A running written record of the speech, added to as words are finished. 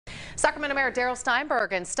Sacramento Mayor Darrell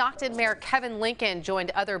Steinberg and Stockton Mayor Kevin Lincoln joined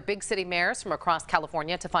other big city mayors from across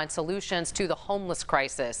California to find solutions to the homeless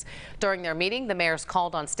crisis. During their meeting, the mayors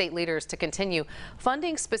called on state leaders to continue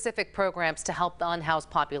funding specific programs to help the unhoused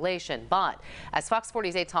population. But as Fox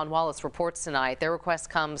 40's Eytan Wallace reports tonight, their request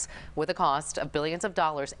comes with a cost of billions of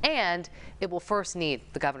dollars, and it will first need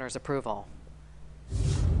the governor's approval.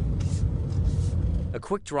 A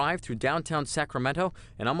quick drive through downtown Sacramento,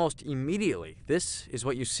 and almost immediately, this is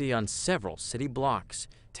what you see on several city blocks: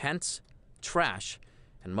 tents, trash,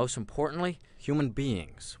 and most importantly, human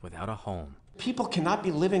beings without a home. People cannot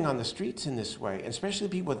be living on the streets in this way, especially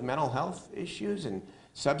people with mental health issues and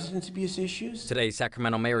substance abuse issues. Today,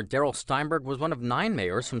 Sacramento Mayor Darrell Steinberg was one of 9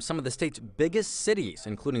 mayors from some of the state's biggest cities,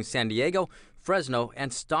 including San Diego, Fresno,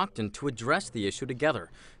 and Stockton, to address the issue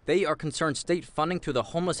together. They are concerned state funding through the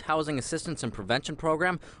Homeless Housing Assistance and Prevention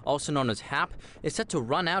Program, also known as HAP, is set to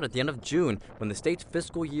run out at the end of June, when the state's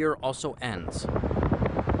fiscal year also ends.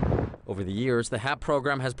 Over the years, the HAP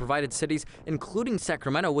program has provided cities, including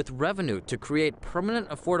Sacramento, with revenue to create permanent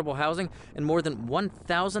affordable housing and more than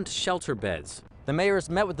 1,000 shelter beds. The mayors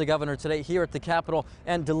met with the governor today here at the Capitol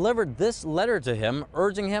and delivered this letter to him,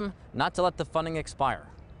 urging him not to let the funding expire.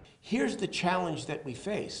 Here's the challenge that we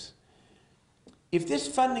face. If this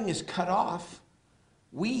funding is cut off,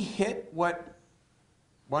 we hit what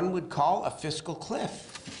one would call a fiscal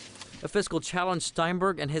cliff. A fiscal challenge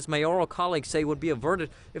Steinberg and his mayoral colleagues say would be averted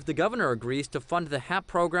if the governor agrees to fund the HAP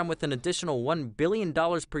program with an additional $1 billion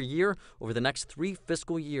per year over the next 3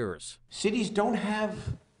 fiscal years. Cities don't have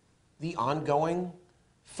the ongoing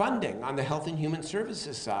funding on the Health and Human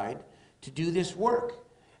Services side to do this work.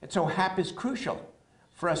 And so HAP is crucial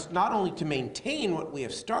for us not only to maintain what we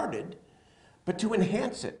have started, but to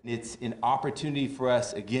enhance it. It's an opportunity for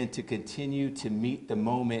us, again, to continue to meet the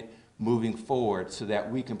moment moving forward so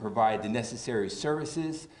that we can provide the necessary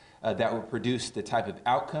services that will produce the type of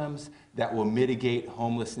outcomes that will mitigate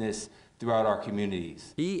homelessness throughout our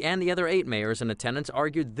communities. He and the other 8 mayors in attendance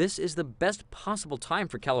argued this is the best possible time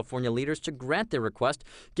for California leaders to grant their request,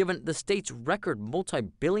 given the state's record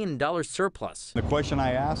multi-billion-dollar surplus. The question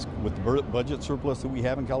I ask, with the budget surplus that we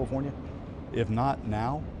have in California, if not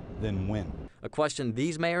now, then when? A question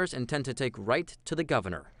these mayors intend to take right to the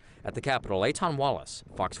governor. At the Capitol, Eytan Wallace,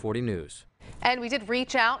 Fox 40 News. And we did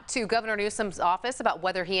reach out to Governor Newsom's office about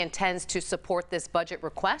whether he intends to support this budget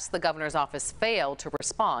request. The governor's office failed to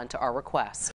respond to our request.